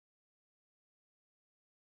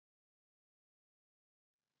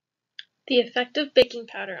The effect of baking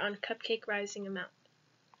powder on cupcake rising amount.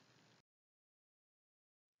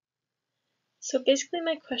 So basically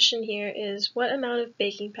my question here is what amount of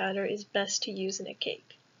baking powder is best to use in a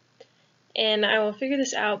cake? And I will figure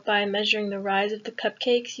this out by measuring the rise of the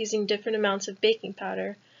cupcakes using different amounts of baking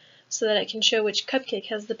powder so that I can show which cupcake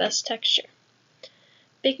has the best texture.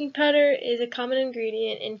 Baking powder is a common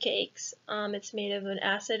ingredient in cakes. It's made of an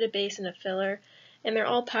acid, a base, and a filler, and they're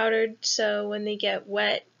all powdered, so when they get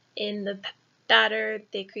wet in the batter,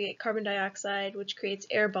 they create carbon dioxide, which creates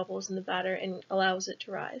air bubbles in the batter and allows it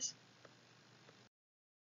to rise.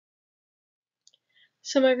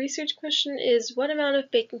 So my research question is, what amount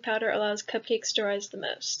of baking powder allows cupcakes to rise the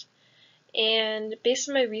most? And based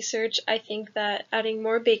on my research, I think that adding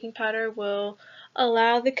more baking powder will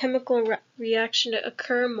allow the chemical reaction to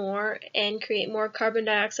occur more and create more carbon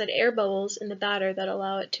dioxide air bubbles in the batter that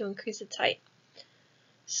allow it to increase its height.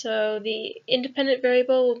 So the independent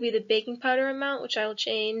variable will be the baking powder amount, which I will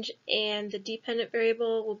change, and the dependent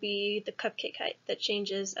variable will be the cupcake height that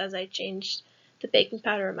changes as I change the baking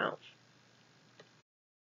powder amount.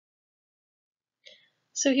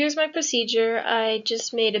 So here's my procedure. I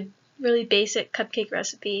just made a really basic cupcake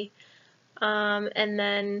recipe, and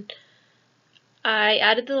then I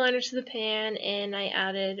added the liner to the pan and I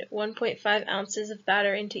added 1.5 ounces of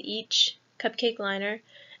batter into each cupcake liner,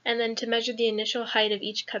 and then to measure the initial height of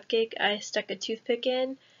each cupcake I stuck a toothpick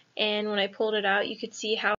in, and when I pulled it out you could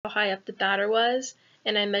see how high up the batter was,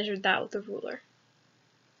 and I measured that with a ruler.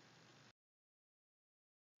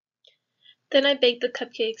 Then I baked the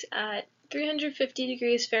cupcakes at 350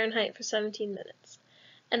 degrees Fahrenheit for 17 minutes.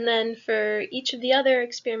 And then for each of the other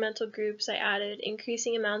experimental groups I added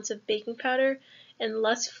increasing amounts of baking powder and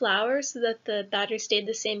less flour so that the batter stayed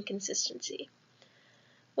the same consistency.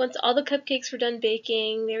 Once all the cupcakes were done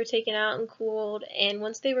baking, they were taken out and cooled, and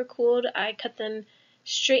once they were cooled, I cut them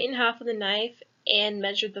straight in half with a knife and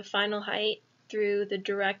measured the final height through the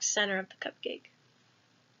direct center of the cupcake.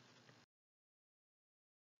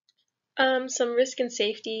 Some risk and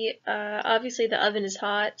safety. Obviously the oven is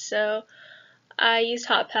hot, so I used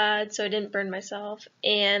hot pads so I didn't burn myself,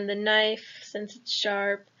 and the knife, since it's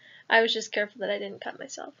sharp, I was just careful that I didn't cut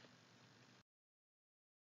myself.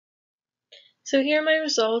 So here are my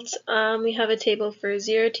results. We have a table for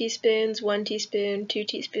 0 teaspoons, 1 teaspoon, 2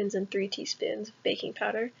 teaspoons, and 3 teaspoons of baking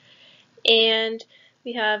powder. And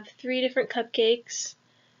we have 3 different cupcakes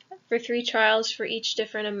for 3 trials for each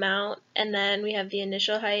different amount, and then we have the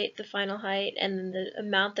initial height, the final height, and then the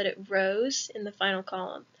amount that it rose in the final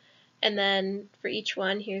column. And then for each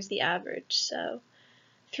one, here's the average. So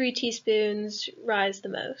 3 teaspoons rise the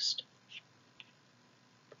most.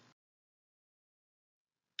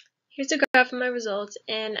 Here's a graph of my results,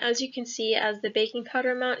 and as you can see, as the baking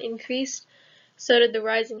powder amount increased, so did the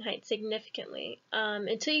rising height significantly,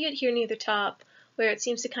 until you get here near the top, where it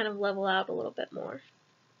seems to kind of level out a little bit more.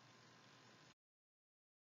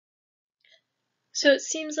 So it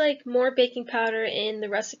seems like more baking powder in the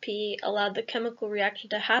recipe allowed the chemical reaction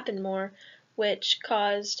to happen more, which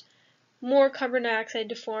caused more carbon dioxide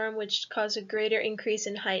to form, which caused a greater increase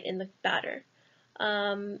in height in the batter.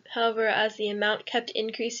 However, as the amount kept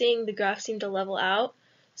increasing, the graph seemed to level out.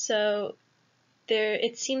 So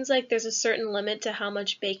it seems like there's a certain limit to how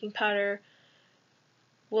much baking powder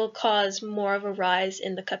will cause more of a rise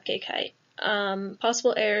in the cupcake height.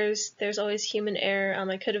 Possible errors, there's always human error.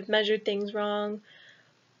 I could have measured things wrong,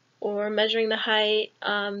 or measuring the height.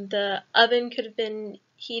 The oven could have been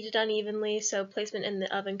heated unevenly, so placement in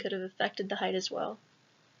the oven could have affected the height as well.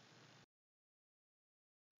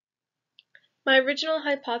 My original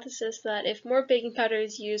hypothesis that if more baking powder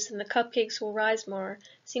is used then the cupcakes will rise more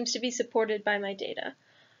seems to be supported by my data.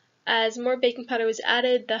 As more baking powder was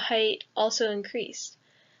added, the height also increased.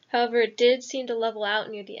 However, it did seem to level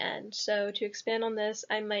out near the end, so to expand on this,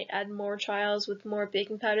 I might add more trials with more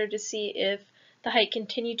baking powder to see if the height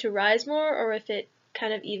continued to rise more or if it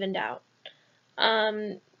kind of evened out.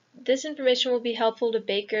 This information will be helpful to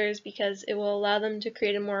bakers because it will allow them to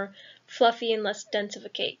create a more fluffy and less dense of a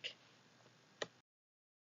cake.